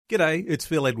G'day, it's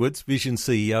Phil Edwards, Vision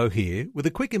CEO here, with a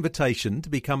quick invitation to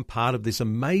become part of this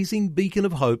amazing beacon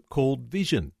of hope called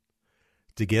Vision.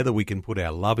 Together we can put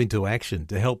our love into action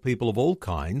to help people of all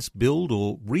kinds build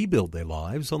or rebuild their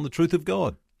lives on the truth of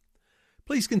God.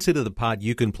 Please consider the part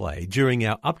you can play during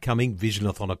our upcoming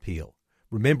Visionathon appeal,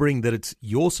 remembering that it's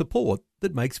your support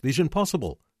that makes Vision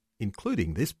possible,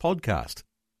 including this podcast.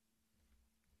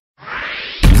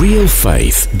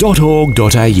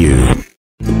 realfaith.org.au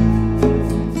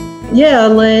Yeah, I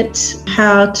learnt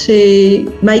how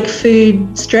to make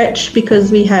food stretch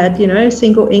because we had,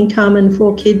 single income and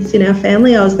 4 kids in our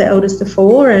family. I was the eldest of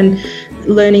 4, and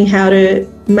learning how to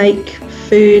make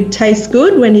food taste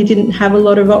good when you didn't have a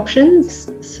lot of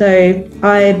options. So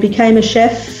I became a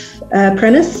chef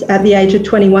apprentice at the age of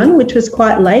 21, which was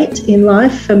quite late in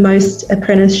life for most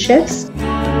apprentice chefs.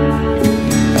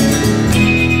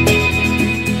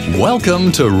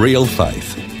 Welcome to Real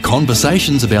Faith.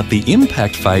 Conversations about the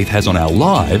impact faith has on our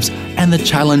lives and the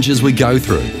challenges we go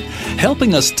through,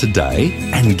 helping us today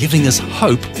and giving us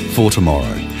hope for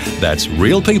tomorrow. That's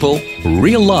real people,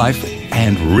 real life,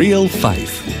 and real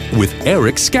faith with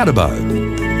Eric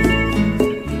Scatterbo.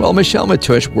 Well, Michelle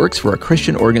Matusch works for a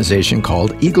Christian organization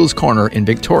called Eagles Corner in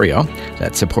Victoria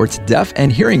that supports deaf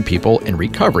and hearing people in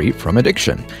recovery from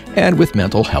addiction and with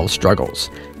mental health struggles.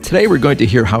 Today, we're going to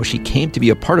hear how she came to be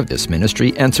a part of this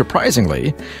ministry, and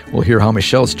surprisingly, we'll hear how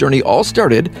Michelle's journey all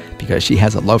started because she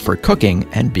has a love for cooking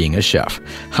and being a chef.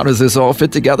 How does this all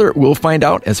fit together? We'll find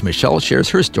out as Michelle shares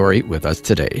her story with us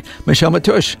today. Michelle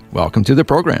Matusch, welcome to the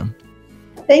program.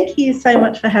 Thank you so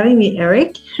much for having me,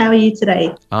 Eric. How are you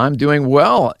today? I'm doing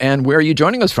well. And where are you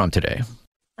joining us from today?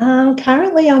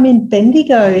 Currently, I'm in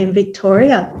Bendigo in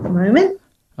Victoria at the moment.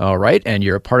 All right. And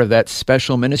you're a part of that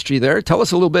special ministry there. Tell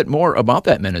us a little bit more about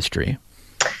that ministry.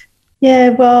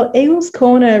 Yeah, well, Eagles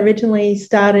Corner originally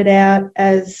started out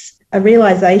as a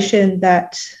realisation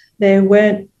that there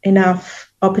weren't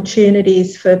enough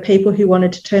opportunities for people who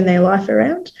wanted to turn their life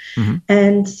around. Mm-hmm.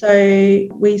 And so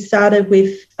we started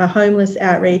with a homeless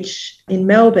outreach in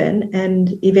Melbourne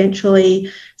and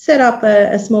eventually set up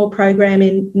a small program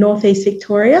in northeast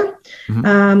Victoria.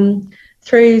 Mm-hmm.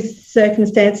 Through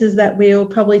circumstances that we'll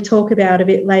probably talk about a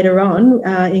bit later on,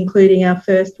 including our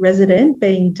first resident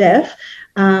being deaf,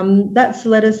 that's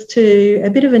led us to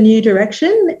a bit of a new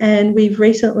direction, and we've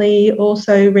recently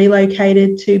also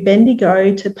relocated to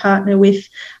Bendigo to partner with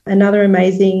another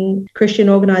amazing Christian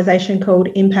organisation called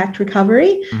Impact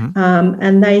Recovery,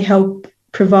 and they help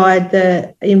provide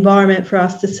the environment for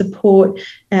us to support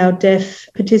our deaf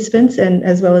participants and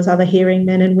as well as other hearing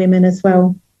men and women as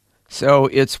well. So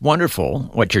it's wonderful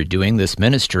what you're doing, this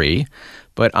ministry,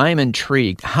 but I'm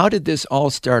intrigued. How did this all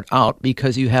start out?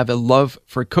 Because you have a love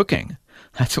for cooking.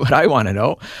 That's what I want to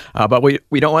know. But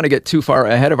we don't want to get too far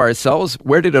ahead of ourselves.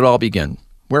 Where did it all begin?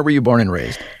 Where were you born and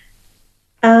raised?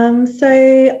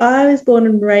 So I was born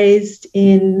and raised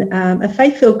in a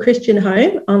faith-filled Christian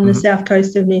home on the south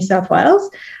coast of New South Wales.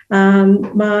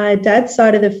 My dad's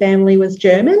side of the family was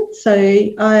German, so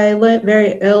I learnt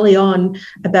very early on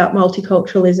about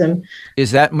multiculturalism. Is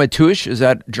that Matusch? Is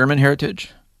that German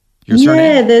heritage? Your surname?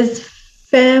 Yeah, there's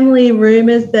family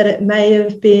rumours that it may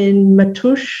have been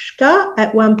Matuszka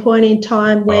at one point in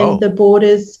time when the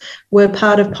borders were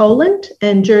part of Poland,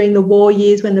 and during the war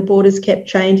years when the borders kept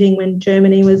changing, when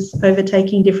Germany was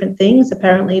overtaking different things,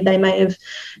 apparently they may have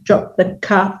dropped the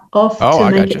cut off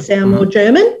to make it sound more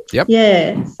German. Yep.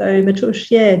 Yeah, so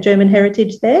Matusch, German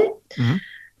heritage there. Mm-hmm.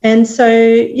 And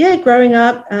so, growing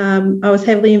up, I was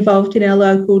heavily involved in our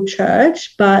local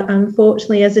church, but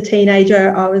unfortunately as a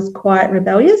teenager I was quite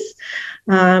rebellious.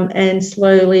 And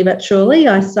slowly but surely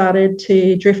I started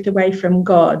to drift away from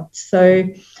God. So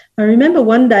I remember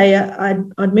one day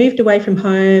I'd moved away from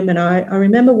home, and I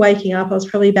remember waking up, I was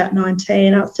probably about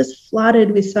 19, I was just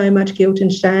flooded with so much guilt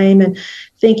and shame and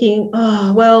thinking,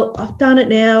 I've done it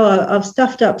now, I've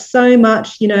stuffed up so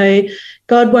much,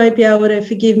 God won't be able to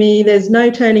forgive me, there's no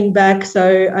turning back,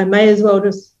 so I may as well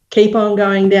just keep on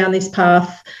going down this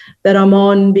path that I'm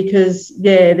on because,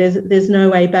 there's no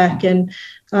way back. And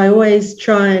I always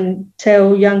try and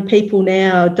tell young people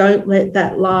now, don't let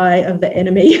that lie of the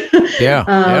enemy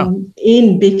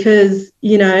in, because,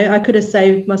 I could have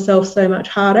saved myself so much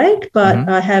heartache, but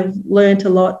I have learnt a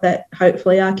lot that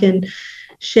hopefully I can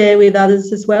share with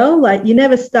others as well. Like, you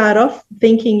never start off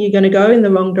thinking you're going to go in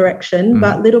the wrong direction,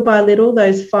 but little by little,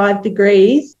 those 5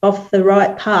 degrees off the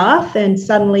right path, and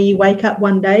suddenly you wake up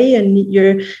one day and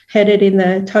you're headed in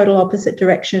the total opposite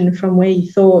direction from where you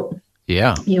thought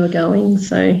you were going.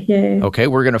 So, Okay,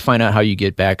 we're going to find out how you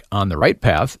get back on the right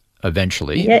path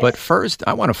eventually. Yes. But first,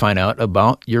 I want to find out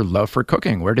about your love for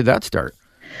cooking. Where did that start?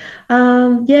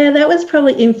 Yeah, that was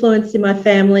probably influenced in my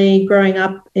family growing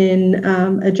up in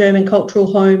a German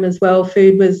cultural home as well.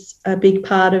 Food was a big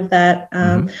part of that.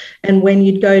 And when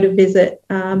you'd go to visit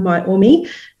my Omi,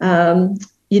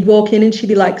 you'd walk in and she'd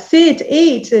be like, sit,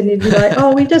 eat. And you'd be like,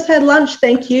 oh, we've just had lunch,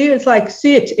 thank you. It's like,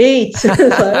 sit, eat. It's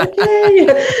like,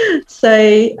 okay.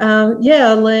 So, yeah,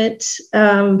 I learnt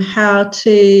how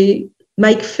to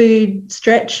make food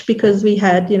stretch because we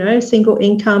had, single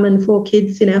income and 4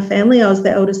 kids in our family. I was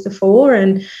the eldest of 4,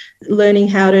 and learning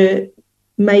how to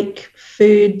make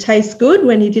food taste good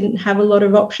when you didn't have a lot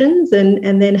of options,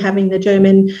 and then having the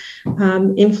German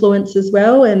influence as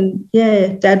well. And yeah,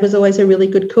 Dad was always a really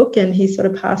good cook, and he sort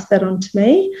of passed that on to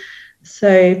me.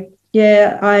 So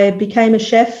yeah, I became a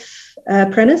chef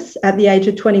apprentice at the age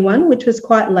of 21, which was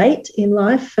quite late in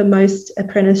life for most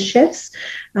apprentice chefs.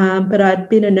 But I'd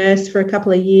been a nurse for a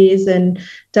couple of years and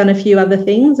done a few other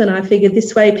things, and I figured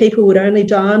this way people would only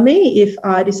die on me if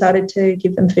I decided to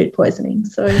give them food poisoning.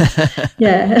 So,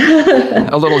 yeah.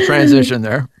 A little transition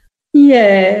there.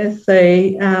 Yeah.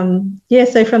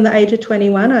 So from the age of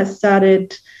 21, I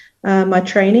started my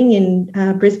training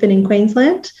in Brisbane in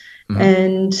Queensland,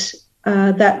 and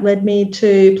that led me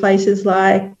to places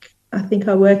like, I think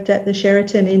I worked at the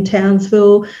Sheraton in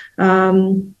Townsville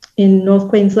in North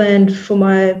Queensland for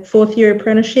my 4th year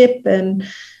apprenticeship, and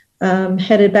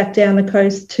headed back down the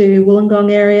coast to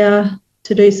Wollongong area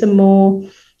to do some more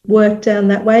work down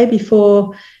that way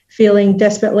before feeling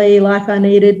desperately like I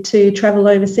needed to travel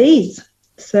overseas.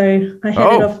 So I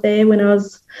headed off there when I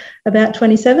was about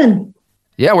 27.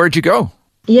 Yeah, where'd you go?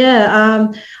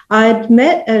 Yeah, I'd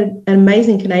met an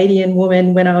amazing Canadian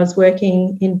woman when I was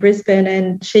working in Brisbane,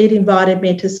 and she'd invited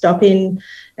me to stop in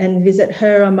and visit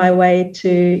her on my way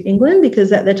to England,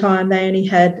 because at the time they only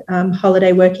had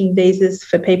holiday working visas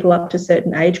for people up to a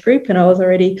certain age group, and I was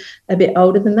already a bit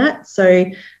older than that. So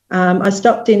I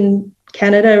stopped in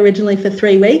Canada originally for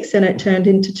 3 weeks, and it turned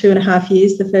into 2.5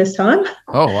 years the first time.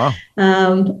 Oh, wow.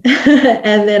 And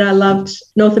then I loved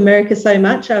North America so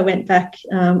much, I went back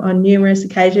on numerous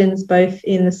occasions, both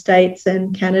in the States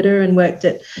and Canada, and worked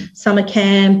at summer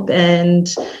camp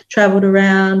and travelled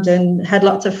around and had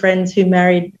lots of friends who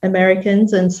married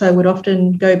Americans, and so would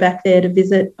often go back there to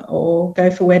visit or go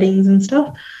for weddings and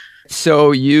stuff.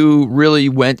 So you really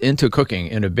went into cooking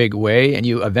in a big way, and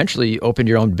you eventually opened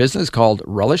your own business called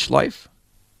Relish Life?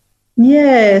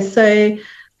 Yeah, so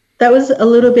that was a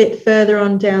little bit further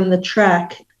on down the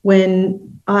track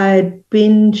when I'd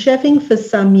been chefing for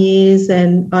some years,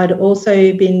 and I'd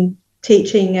also been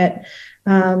teaching at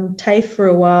TAFE for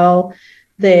a while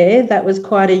there. That was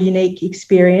quite a unique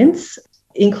experience,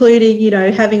 including,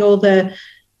 having all the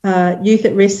youth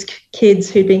at risk kids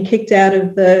who'd been kicked out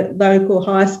of the local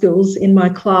high schools in my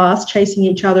class, chasing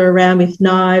each other around with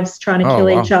knives, trying to kill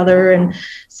each other and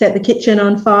set the kitchen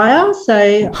on fire.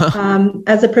 So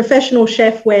as a professional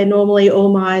chef, where normally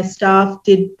all my staff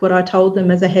did what I told them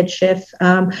as a head chef,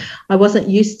 I wasn't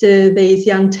used to these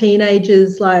young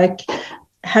teenagers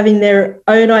having their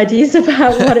own ideas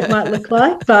about what it might look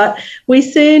like. But we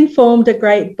soon formed a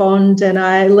great bond, and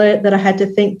I learnt that I had to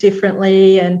think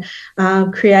differently and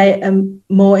create a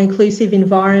more inclusive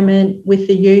environment with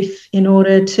the youth in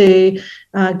order to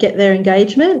get their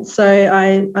engagement. So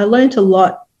I learnt a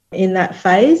lot in that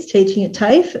phase teaching at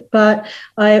TAFE, but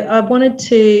I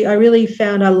really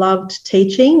found I loved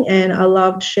teaching, and I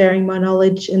loved sharing my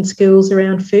knowledge and skills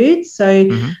around food. So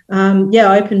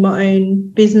I opened my own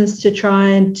business to try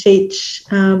and teach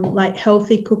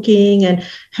healthy cooking and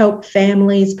help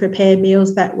families prepare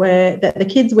meals that the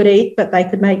kids would eat, but they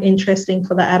could make interesting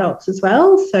for the adults as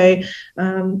well. So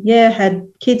had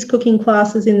kids cooking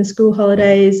classes in the school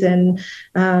holidays, and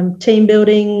team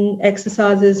building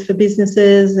exercises for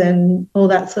businesses and all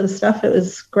that sort of stuff. It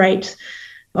was great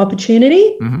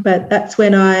opportunity, but that's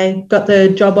when I got the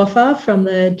job offer from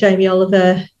the Jamie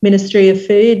Oliver Ministry of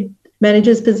Food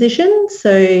manager's position.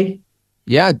 So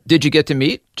yeah, did you get to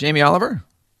meet Jamie Oliver?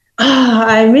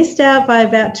 I missed out by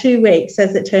about 2 weeks,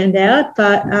 as it turned out,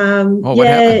 but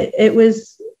it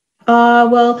was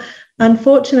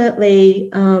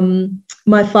unfortunately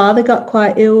my father got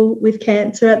quite ill with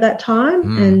cancer at that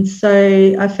time, and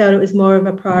so I felt it was more of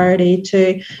a priority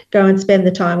to go and spend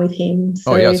the time with him.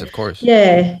 So, yes, of course.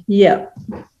 Yeah.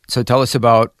 So tell us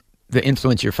about the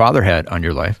influence your father had on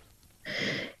your life.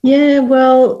 Yeah,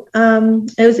 well,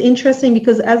 it was interesting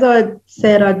because, as I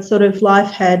said,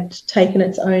 life had taken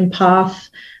its own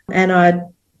path, and I'd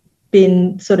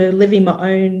been sort of living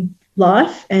my own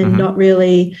life and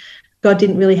God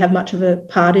didn't really have much of a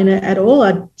part in it at all.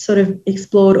 I'd sort of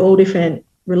explored all different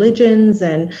religions,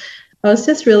 and I was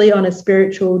just really on a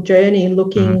spiritual journey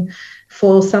looking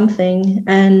for something.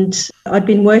 And I'd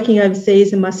been working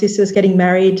overseas and my sister was getting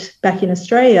married back in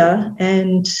Australia.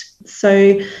 And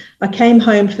so I came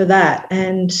home for that.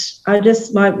 And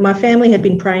my family had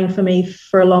been praying for me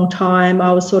for a long time.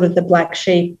 I was sort of the black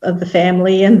sheep of the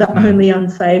family and the only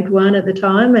unsaved one at the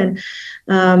time. And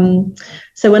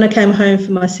so when I came home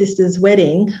for my sister's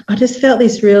wedding, I just felt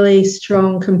this really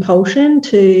strong compulsion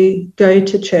to go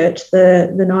to church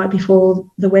the night before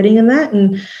the wedding and that.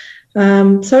 And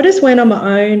so I just went on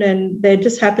my own, and there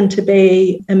just happened to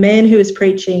be a man who was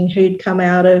preaching who'd come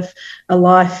out of a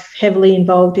life heavily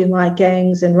involved in like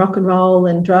gangs and rock and roll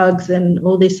and drugs and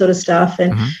all this sort of stuff.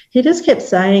 And he just kept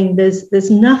saying there's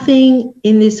nothing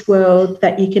in this world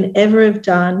that you can ever have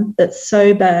done that's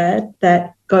so bad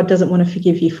that God doesn't want to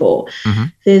forgive you for.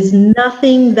 There's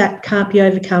nothing that can't be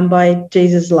overcome by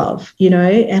Jesus' love, you know.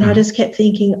 And I just kept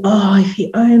thinking, oh, if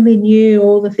he only knew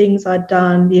all the things I'd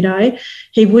done, you know,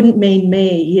 he wouldn't mean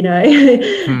me, you know.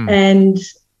 And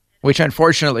which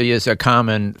unfortunately is a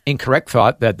common incorrect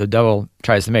thought that the devil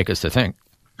tries to make us to think.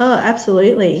 Oh,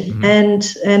 absolutely. And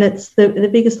it's the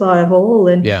biggest lie of all.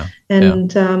 And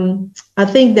I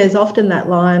think there's often that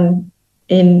line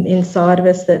inside of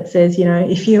us that says, you know,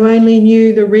 if you only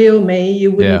knew the real me,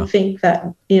 you wouldn't think that,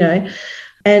 you know.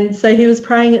 And so he was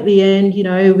praying at the end, you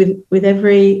know, with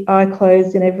every eye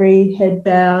closed and every head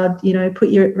bowed, you know,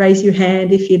 raise your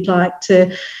hand if you'd like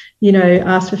to, you know,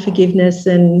 ask for forgiveness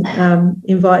and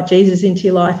invite Jesus into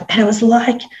your life. And it was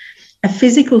like a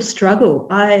physical struggle.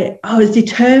 I was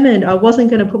determined. I wasn't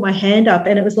going to put my hand up,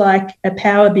 and it was like a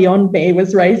power beyond me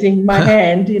was raising my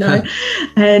hand, you know.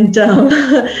 And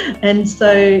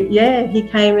so, yeah, he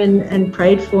came in and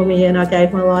prayed for me, and I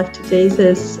gave my life to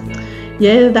Jesus.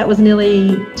 Yeah, that was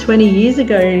nearly 20 years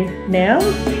ago now.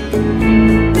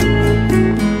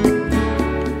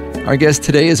 Our guest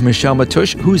today is Michelle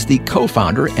Matusch, who's the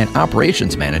co-founder and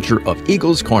operations manager of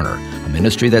Eagles Corner, a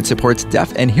ministry that supports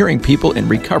deaf and hearing people in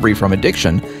recovery from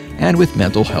addiction and with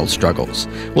mental health struggles.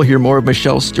 We'll hear more of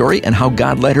Michelle's story and how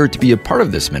God led her to be a part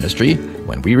of this ministry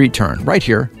when we return right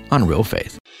here on Real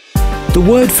Faith. The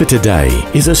Word for Today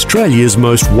is Australia's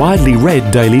most widely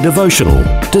read daily devotional,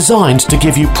 designed to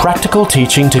give you practical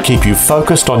teaching to keep you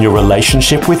focused on your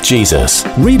relationship with Jesus.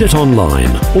 Read it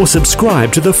online or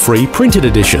subscribe to the free printed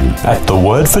edition at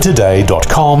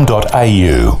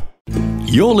thewordfortoday.com.au.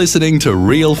 You're listening to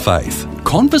Real Faith,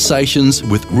 conversations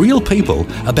with real people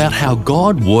about how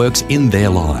God works in their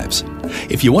lives.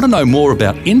 If you want to know more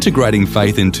about integrating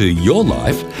faith into your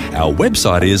life, our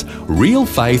website is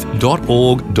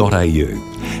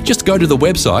realfaith.org.au. Just go to the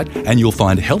website and you'll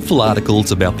find helpful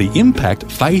articles about the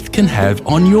impact faith can have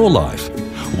on your life.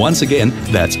 Once again,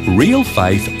 that's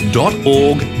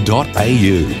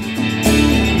realfaith.org.au.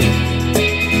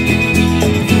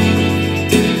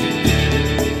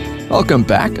 Welcome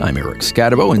back. I'm Eric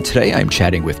Scatabo, and today I'm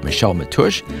chatting with Michelle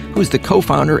Matusch, who's the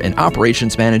co-founder and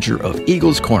operations manager of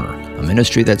Eagles Corner, a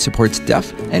ministry that supports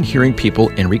deaf and hearing people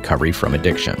in recovery from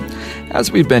addiction.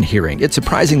 As we've been hearing, it's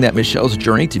surprising that Michelle's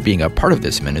journey to being a part of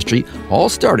this ministry all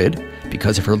started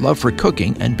because of her love for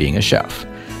cooking and being a chef.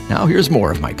 Now here's more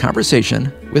of my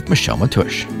conversation with Michelle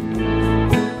Matusch.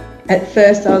 At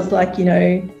first I was like, you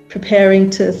know, preparing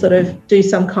to sort of do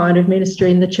some kind of ministry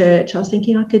in the church. I was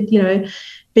thinking I could, you know,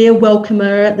 be a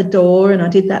welcomer at the door, and I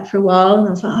did that for a while, and I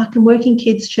was like, I can work in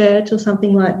kids' church or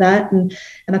something like that, and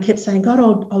I kept saying, God,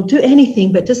 I'll do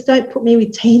anything, but just don't put me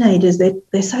with teenagers.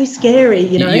 They're so scary,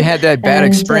 you know. You had that bad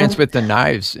experience with the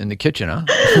knives in the kitchen, huh?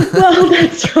 Well,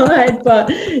 that's right, but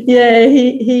yeah,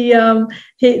 he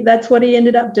that's what he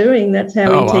ended up doing. That's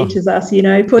how he teaches us, you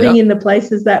know, putting in the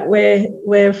places that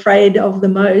we're afraid of the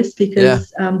most,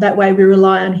 because that way we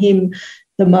rely on him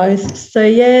the most. So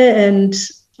yeah, and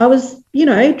I was, you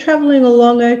know, traveling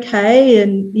along okay,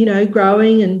 and, you know,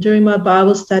 growing and doing my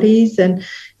Bible studies and,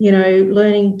 you know,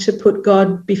 learning to put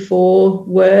God before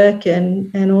work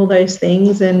and all those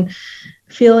things, and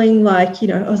feeling like, you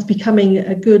know, I was becoming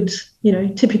a good, you know,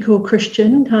 typical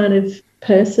Christian kind of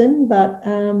person. But,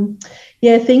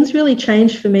 things really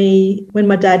changed for me when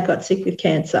my dad got sick with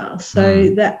cancer.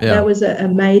 So that was a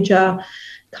major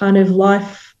kind of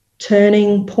life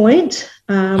turning point.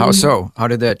 How so? How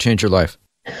did that change your life?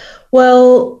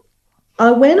 Well,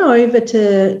 I went over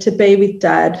to be with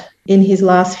Dad in his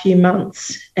last few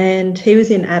months, and he was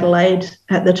in Adelaide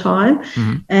at the time.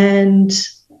 And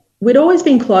we'd always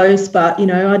been close, but, you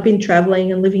know, I'd been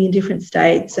travelling and living in different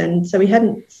states, and so we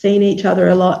hadn't seen each other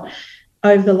a lot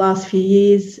over the last few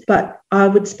years. But I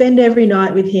would spend every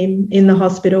night with him in the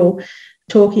hospital,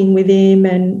 talking with him,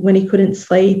 and when he couldn't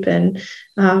sleep, and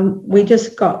we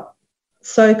just got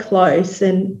so close.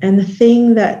 And the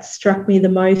thing that struck me the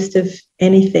most of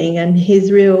anything. And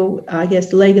his real, I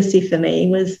guess, legacy for me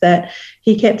was that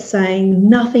he kept saying,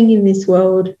 nothing in this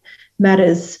world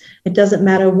matters. It doesn't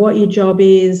matter what your job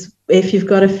is, if you've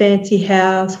got a fancy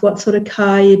house, what sort of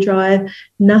car you drive,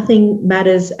 nothing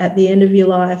matters at the end of your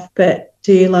life but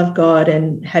do you love God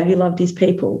and have you loved his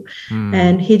people?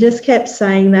 And he just kept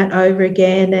saying that over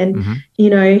again. And, you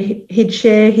know, he'd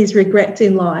share his regrets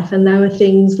in life. And they were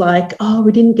things like, oh,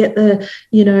 we didn't get the,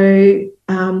 you know,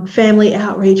 family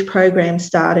outreach program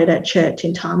started at church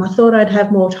in time. I thought I'd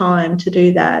have more time to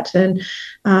do that. And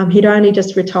he'd only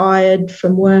just retired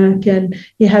from work and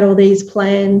he had all these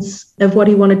plans of what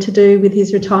he wanted to do with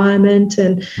his retirement.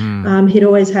 And he'd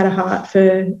always had a heart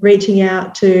for reaching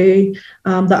out to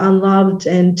the unloved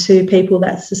and to people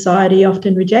that society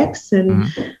often rejects. And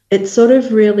it sort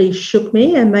of really shook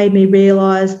me and made me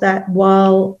realise that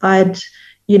while I'd,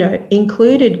 you know,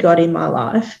 included God in my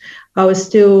life, I was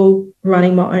still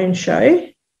running my own show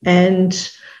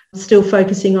and still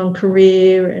focusing on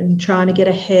career and trying to get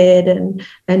ahead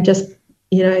and just,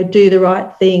 you know, do the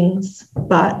right things.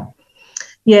 But,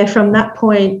 yeah, from that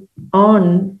point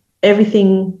on,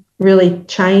 everything really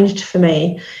changed for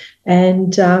me.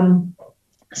 And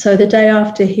so the day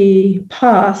after he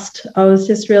passed, I was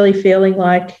just really feeling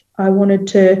like I wanted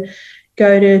to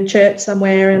go to church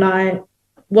somewhere, and I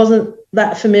wasn't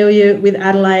that familiar with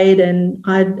Adelaide, and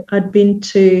I'd been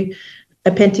to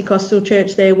a Pentecostal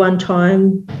church there one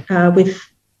time with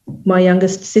my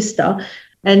youngest sister.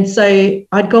 And so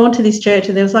I'd gone to this church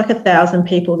and there was like 1,000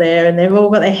 people there and they've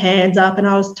all got their hands up and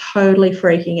I was totally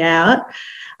freaking out.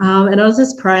 And I was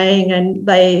just praying, and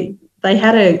they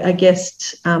had a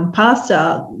guest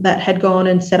pastor that had gone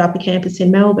and set up a campus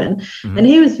in Melbourne, and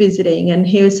he was visiting and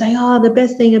he was saying, oh, the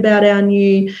best thing about our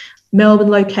new Melbourne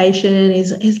location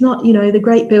is not, you know, the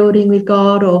great building we've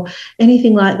got or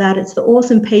anything like that. It's the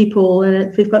awesome people.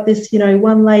 And we've got this, you know,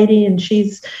 one lady and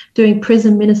she's doing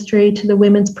prison ministry to the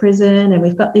women's prison. And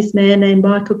we've got this man named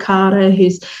Michael Carter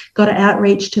who's got an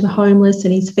outreach to the homeless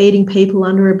and he's feeding people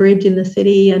under a bridge in the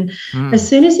city. And as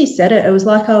soon as he said it, it was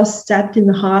like I was stabbed in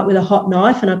the heart with a hot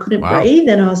knife and I couldn't breathe.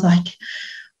 And I was like,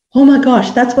 oh my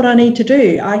gosh, that's what I need to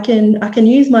do. I can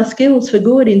use my skills for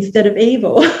good instead of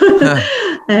evil.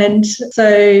 And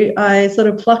so I sort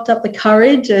of plucked up the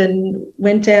courage and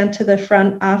went down to the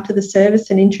front after the service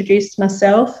and introduced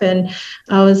myself. And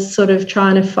I was sort of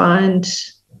trying to find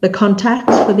the contact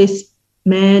for this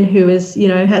man who was, you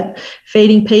know, had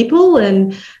feeding people.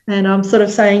 And I'm sort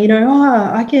of saying, you know,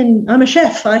 I'm a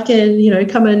chef. I can, you know,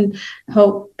 come and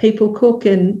help people cook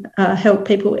and help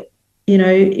people, you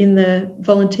know, in the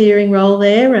volunteering role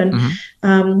there.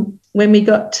 And when we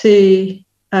got to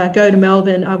go to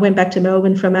Melbourne, I went back to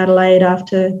Melbourne from Adelaide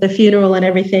after the funeral and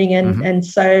everything. And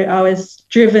so I was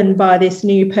driven by this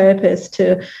new purpose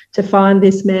to find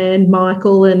this man,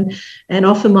 Michael, and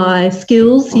offer my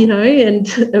skills, you know. And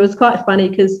it was quite funny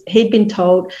because he'd been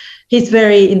told, he's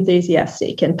very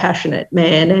enthusiastic and passionate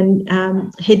man,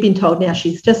 and he'd been told, now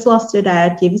she's just lost her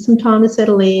dad, give her some time to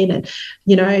settle in. And,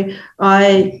 you know,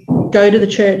 I go to the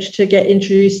church to get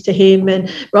introduced to him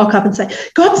and rock up and say,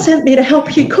 God sent me to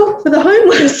help you cook for the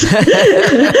homeless.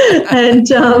 And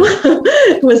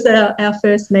it was our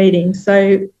first meeting.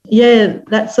 So, yeah,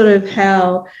 that's sort of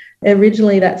how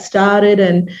originally that started.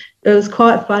 And it was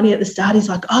quite funny at the start. He's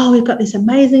like, oh, we've got this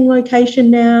amazing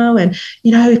location now, and,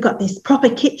 you know, we've got this proper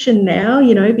kitchen now.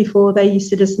 You know, before they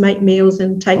used to just make meals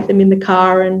and take them in the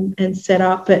car and set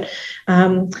up. But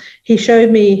he showed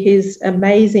me his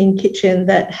amazing kitchen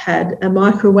that had a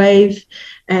microwave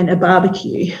and a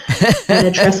barbecue and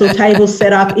a trestle table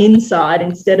set up inside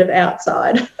instead of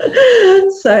outside.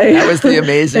 So that was the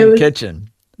amazing kitchen.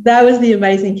 That was the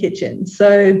amazing kitchen.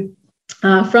 So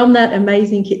from that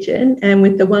amazing kitchen, and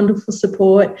with the wonderful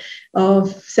support of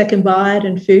Second Bite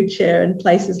and Food Share and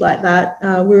places like that,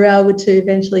 we were able to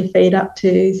eventually feed up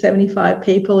to 75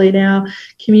 people in our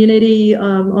community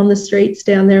on the streets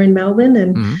down there in Melbourne.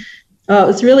 And it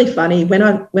was really funny. When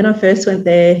I first went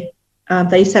there,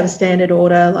 they used to have a standard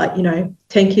order, like, you know,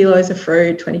 10 kilos of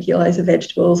fruit, 20 kilos of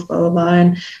vegetables, blah, blah, blah.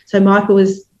 And so Michael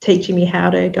was teaching me how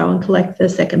to go and collect the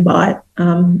Second Bite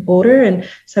order. And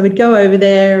so we'd go over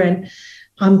there and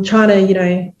I'm trying to, you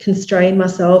know, constrain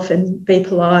myself and be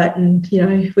polite. And, you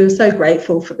know, we were so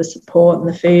grateful for the support and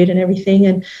the food and everything.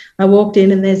 And I walked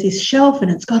in and there's this shelf and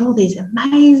it's got all these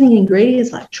amazing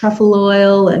ingredients like truffle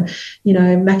oil and, you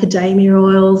know, macadamia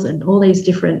oils and all these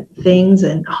different things.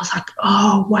 And I was like,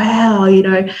 oh, wow, you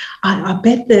know, I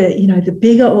bet the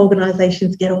bigger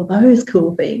organisations get all those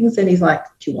cool things. And he's like,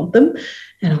 do you want them?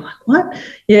 And I'm like, what?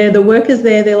 Yeah, the workers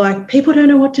there, they're like, people don't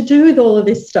know what to do with all of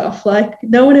this stuff. Like,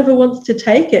 no one ever wants to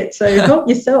take it. So help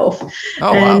yourself.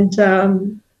 Oh, and wow.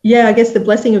 yeah, I guess the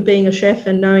blessing of being a chef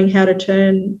and knowing how to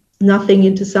turn nothing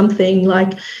into something,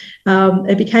 like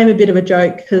it became a bit of a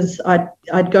joke because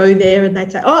I'd go there and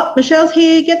they'd say, oh, Michelle's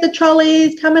here, get the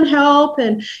trolleys, come and help.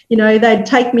 And, they'd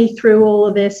take me through all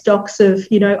of their stocks of,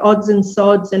 odds and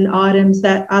sods and items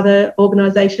that other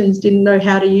organisations didn't know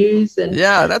how to use. And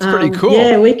yeah, that's pretty cool.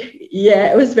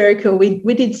 Yeah, it was very cool.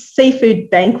 We did seafood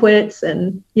banquets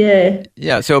and yeah.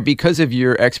 Yeah, so because of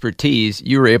your expertise,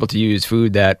 you were able to use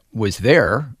food that was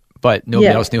there, but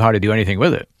nobody else knew how to do anything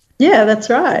with it. Yeah, that's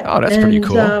right. Oh, that's pretty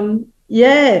cool.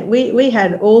 Yeah, we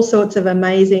had all sorts of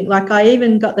amazing, like I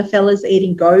even got the fellas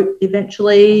eating goat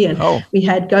eventually, and we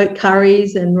had goat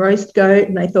curries and roast goat,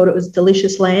 and they thought it was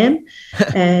delicious lamb.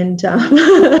 And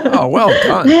oh, well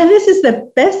done. Man, this is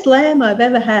the best lamb I've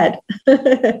ever had.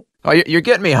 Oh, you're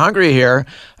getting me hungry here.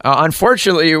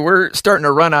 Unfortunately, we're starting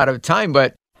to run out of time,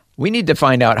 but we need to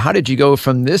find out, how did you go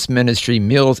from this ministry,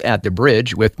 Meals at the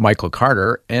Bridge with Michael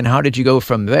Carter, and how did you go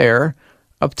from there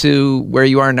up to where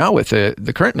you are now with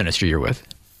the current ministry you're with?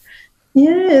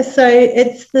 Yeah, so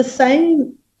it's the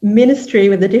same ministry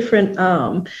with a different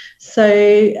arm.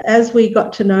 So as we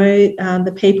got to know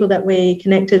the people that we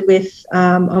connected with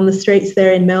on the streets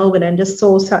there in Melbourne and just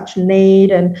saw such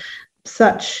need and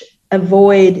such a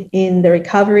void in the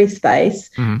recovery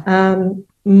space,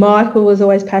 Michael was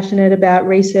always passionate about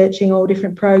researching all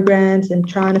different programs and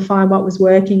trying to find what was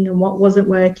working and what wasn't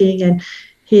working. And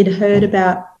he'd heard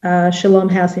about Shalom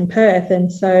House in Perth,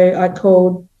 and so I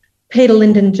called Peter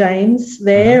Lyndon James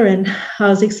there, and I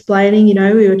was explaining,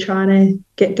 we were trying to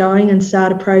get going and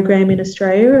start a program in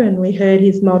Australia, and we heard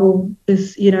his model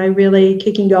is, really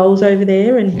kicking goals over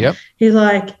there, and he's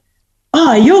like,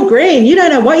 oh, you're green, you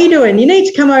don't know what you're doing, you need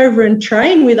to come over and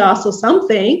train with us or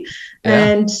something.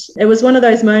 And it was one of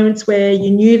those moments where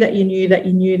you knew that you knew that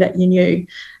you knew that you knew,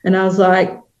 and I was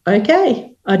like, okay.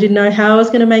 I didn't know how I was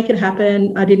going to make it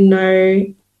happen. I didn't know,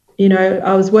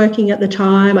 I was working at the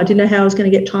time. I didn't know how I was going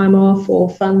to get time off or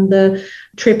fund the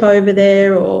trip over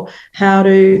there or how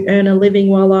to earn a living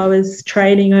while I was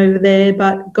training over there.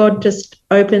 But God just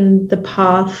opened the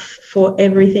path for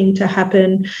everything to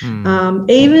happen,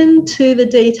 even to the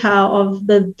detail of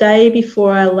the day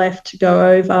before I left to go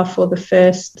over for the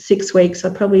first 6 weeks. I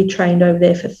probably trained over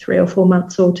there for 3 or 4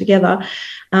 months altogether.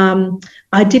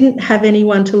 I didn't have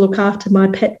anyone to look after my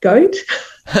pet goat.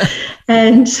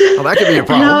 And, that could be a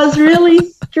problem. And I was really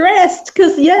stressed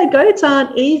because, goats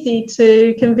aren't easy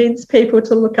to convince people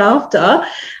to look after.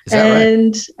 Is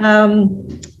that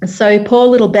right? So poor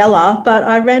little Bella, but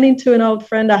I ran into an old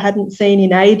friend I hadn't seen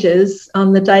in ages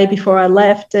on the day before I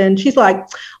left, and she's like,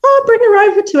 oh, bring her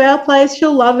over to our place.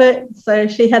 She'll love it. So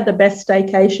she had the best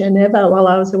staycation ever while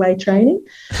I was away training.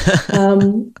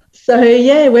 So,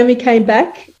 when we came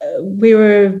back, we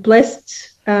were blessed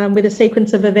with a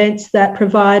sequence of events that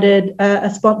provided, a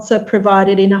sponsor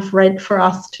provided enough rent for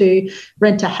us to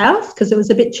rent a house, because it was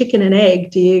a bit chicken and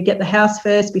egg. Do you get the house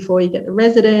first before you get the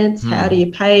residence? How do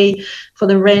you pay for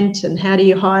the rent, and how do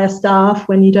you hire staff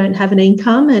when you don't have an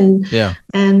income?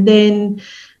 And then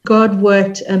God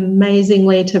worked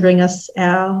amazingly to bring us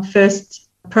our first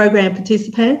program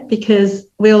participant, because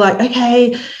we were like,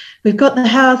 okay, we've got the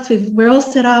house, we're all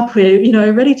set up,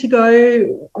 we're, ready to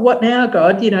go. What now,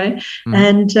 God,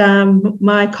 And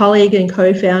my colleague and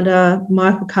co-founder,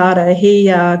 Michael Carter, he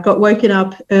got woken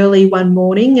up early one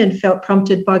morning and felt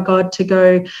prompted by God to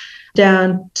go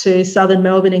down to southern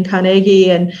Melbourne in Carnegie.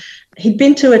 And he'd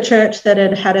been to a church that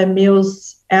had a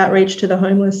meals outreach to the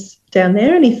homeless down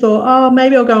there. And he thought, oh,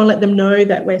 maybe I'll go and let them know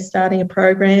that we're starting a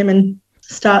program, and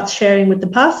starts sharing with the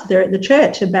pastor there at the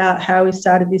church about how we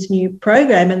started this new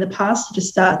program. And the pastor just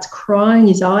starts crying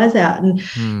his eyes out. And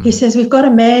he says, we've got a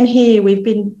man here. We've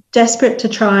been desperate to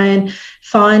try and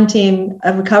find him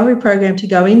a recovery program to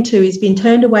go into. He's been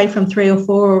turned away from 3 or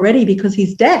 4 already because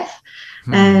he's deaf.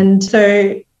 And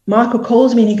so Michael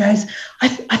calls me and he goes,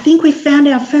 I think we found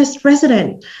our first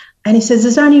resident. And he says,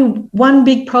 there's only one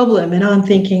big problem. And I'm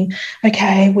thinking,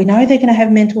 okay, we know they're going to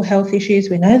have mental health issues.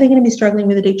 We know they're going to be struggling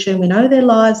with addiction. We know their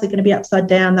lives are going to be upside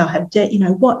down. They'll have debt.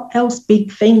 What else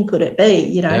big thing could it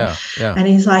be, And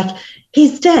he's like,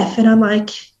 he's deaf. And I'm like,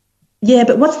 yeah,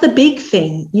 but what's the big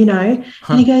thing, And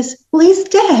he goes, well, he's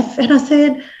deaf. And I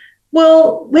said,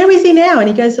 well, where is he now? And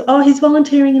he goes, oh, he's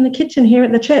volunteering in the kitchen here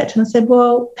at the church. And I said,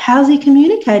 well, how's he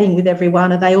communicating with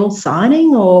everyone? Are they all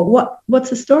signing, or what's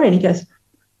the story? And he goes,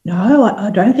 no,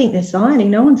 I don't think they're signing.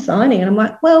 No one's signing. And I'm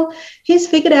like, well, he's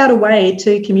figured out a way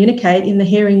to communicate in the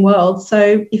hearing world.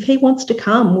 So if he wants to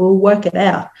come, we'll work it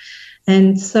out.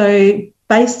 And so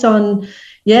based on,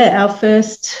 our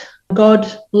first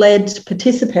God-led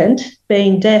participant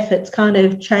being deaf, it's kind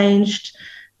of changed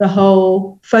the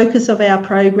whole focus of our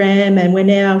program, and we're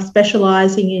now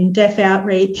specialising in deaf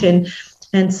outreach.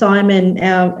 And Simon,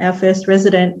 our first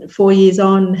resident, 4 years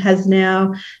on, has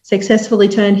now successfully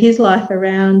turned his life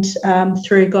around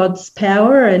through God's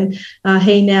power, and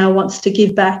he now wants to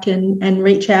give back and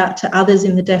reach out to others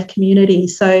in the deaf community.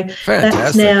 So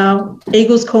that's now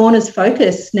Eagles Corner's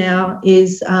focus now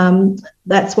is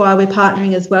that's why we're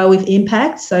partnering as well with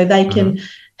Impact, so they can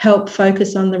help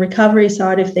focus on the recovery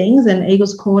side of things, and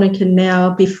Eagles Corner can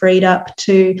now be freed up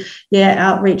to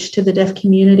outreach to the deaf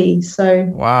community. So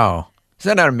wow.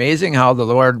 Isn't that amazing how the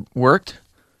Lord worked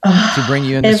to bring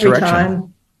you in this direction? Every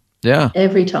time. Yeah.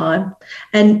 Every time.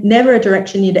 And never a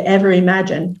direction you'd ever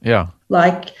imagine. Yeah.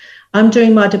 Like, I'm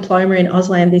doing my diploma in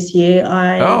Auslan this year.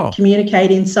 I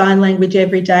communicate in sign language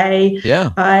every day.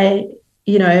 Yeah. I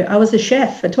was a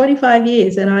chef for 25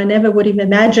 years and I never would have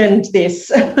imagined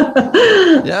this.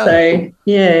 Yeah. So,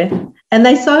 yeah. And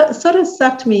they sort of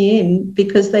sucked me in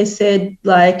because they said,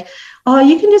 like, oh,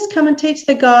 you can just come and teach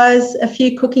the guys a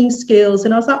few cooking skills.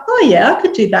 And I was like, oh, yeah, I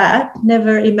could do that,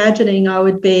 never imagining I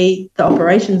would be the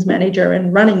operations manager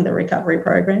and running the recovery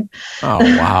program. Oh,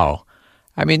 wow.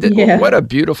 I mean, what a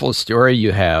beautiful story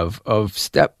you have of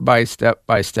step by step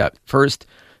by step. First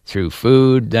through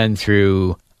food, then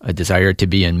through a desire to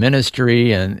be in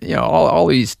ministry and, all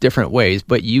these different ways.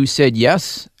 But you said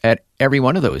yes at every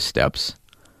one of those steps.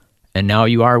 And now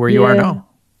you are where you are now.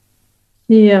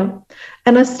 Yeah.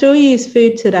 And I still use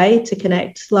food today to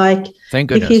connect. Like, thank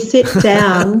goodness. If you sit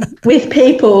down with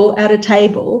people at a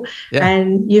table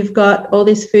and you've got all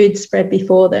this food spread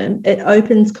before them, it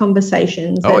opens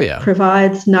conversations. It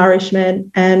provides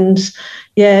nourishment, and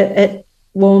it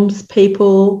warms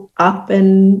people up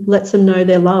and lets them know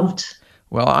they're loved.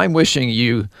 Well, I'm wishing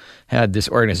you had this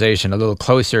organization a little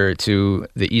closer to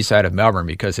the east side of Melbourne,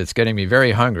 because it's getting me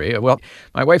very hungry. Well,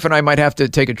 my wife and I might have to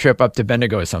take a trip up to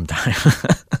Bendigo sometime.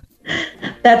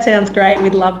 That sounds great.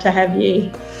 We'd love to have you.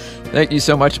 Thank you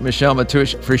so much, Michelle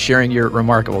Matusch, for sharing your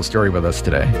remarkable story with us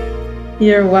today.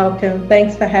 You're welcome.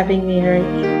 Thanks for having me, Eric.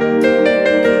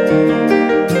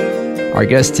 Our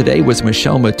guest today was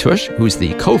Michelle Matusch, who's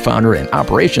the co-founder and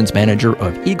operations manager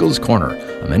of Eagles Corner,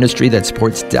 a ministry that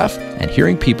supports deaf and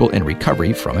hearing people in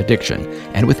recovery from addiction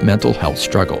and with mental health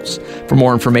struggles. For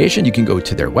more information, you can go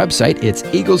to their website. It's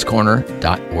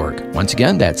eaglescorner.org. Once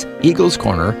again, that's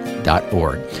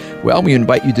eaglescorner.org. Well, we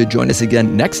invite you to join us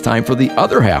again next time for the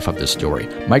other half of the story.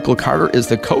 Michael Carter is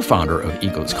the co-founder of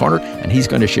Eagles Corner, and he's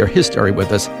going to share his story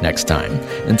with us next time.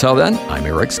 Until then, I'm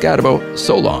Eric Scadabo.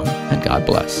 So long, and God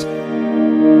bless.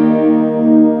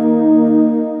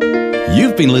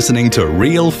 You've been listening to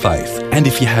Real Faith, and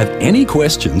if you have any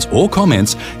questions or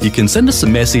comments, you can send us a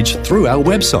message through our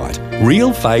website,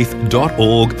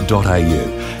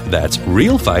 realfaith.org.au. That's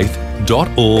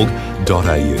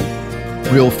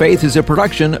realfaith.org.au. Real Faith is a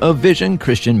production of Vision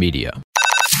Christian Media.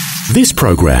 This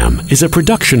program is a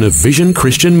production of Vision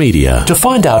Christian Media. To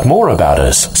find out more about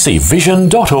us, see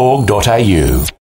vision.org.au.